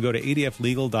 You can go to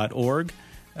adflegal.org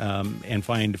and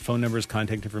find phone numbers,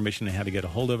 contact information, and how to get a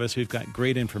hold of us. We've got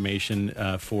great information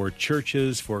for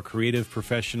churches, for creative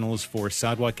professionals, for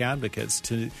sidewalk advocates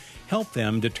to help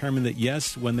them determine that,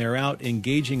 yes, when they're out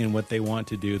engaging in what they want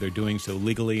to do, they're doing so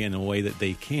legally in a way that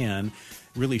they can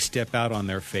really step out on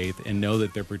their faith and know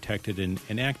that they're protected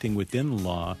and acting within the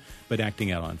law, but acting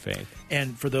out on faith.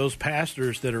 And for those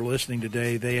pastors that are listening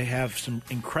today, they have some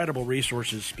incredible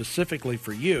resources specifically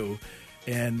for you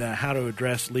and how to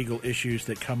address legal issues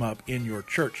that come up in your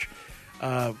church.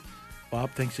 Bob,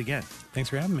 thanks again. Thanks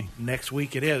for having me. Next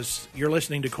week it is. You're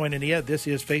listening to Koinonia. This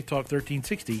is Faith Talk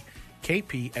 1360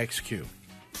 KPXQ.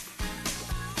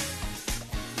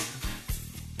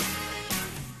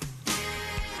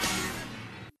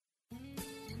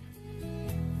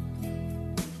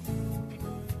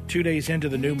 2 days into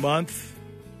the new month.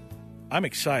 I'm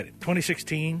excited.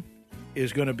 2016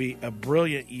 is going to be a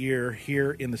brilliant year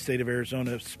here in the state of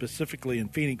Arizona, specifically in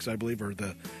Phoenix, I believe, or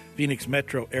the Phoenix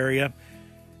metro area.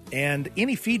 And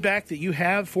any feedback that you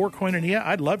have for Koinonia,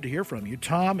 I'd love to hear from you.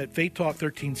 Tom at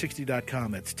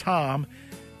faithtalk1360.com. That's Tom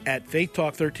at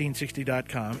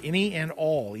faithtalk1360.com. Any and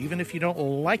all, even if you don't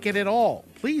like it at all,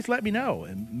 please let me know.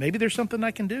 And maybe there's something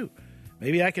I can do.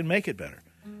 Maybe I can make it better.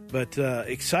 But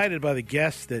excited by the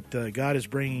guests that God is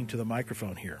bringing to the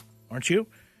microphone here. Aren't you?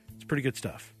 It's pretty good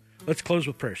stuff. Let's close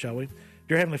with prayer, shall we?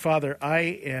 Dear Heavenly Father, I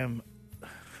am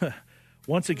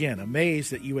once again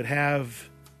amazed that you would have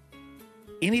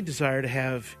any desire to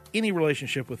have any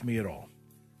relationship with me at all.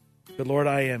 But Lord,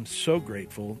 I am so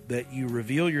grateful that you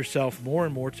reveal yourself more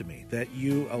and more to me, that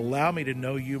you allow me to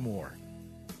know you more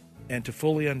and to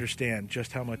fully understand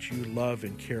just how much you love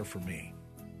and care for me.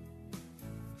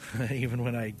 Even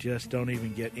when I just don't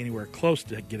even get anywhere close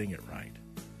to getting it right.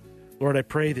 Lord, I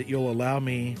pray that you'll allow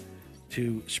me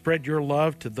to spread your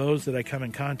love to those that I come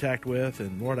in contact with.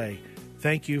 And Lord, I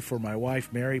thank you for my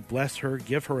wife, Mary. Bless her.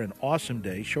 Give her an awesome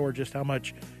day. Show her just how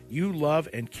much you love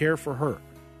and care for her.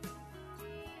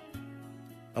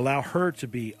 Allow her to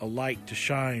be a light to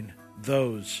shine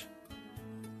those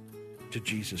to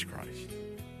Jesus Christ.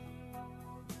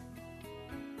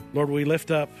 Lord, we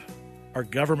lift up our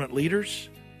government leaders.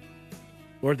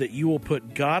 Lord, that you will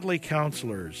put godly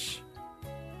counselors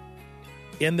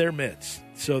in their midst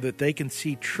so that they can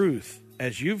see truth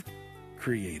as you've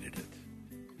created it,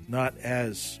 not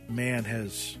as man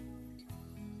has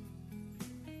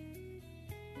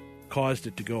caused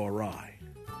it to go awry.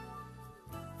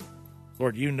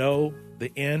 Lord, you know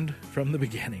the end from the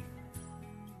beginning,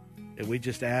 and we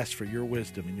just ask for your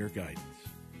wisdom and your guidance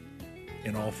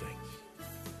in all things.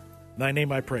 In thy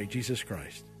name I pray, Jesus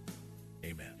Christ.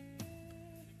 Amen.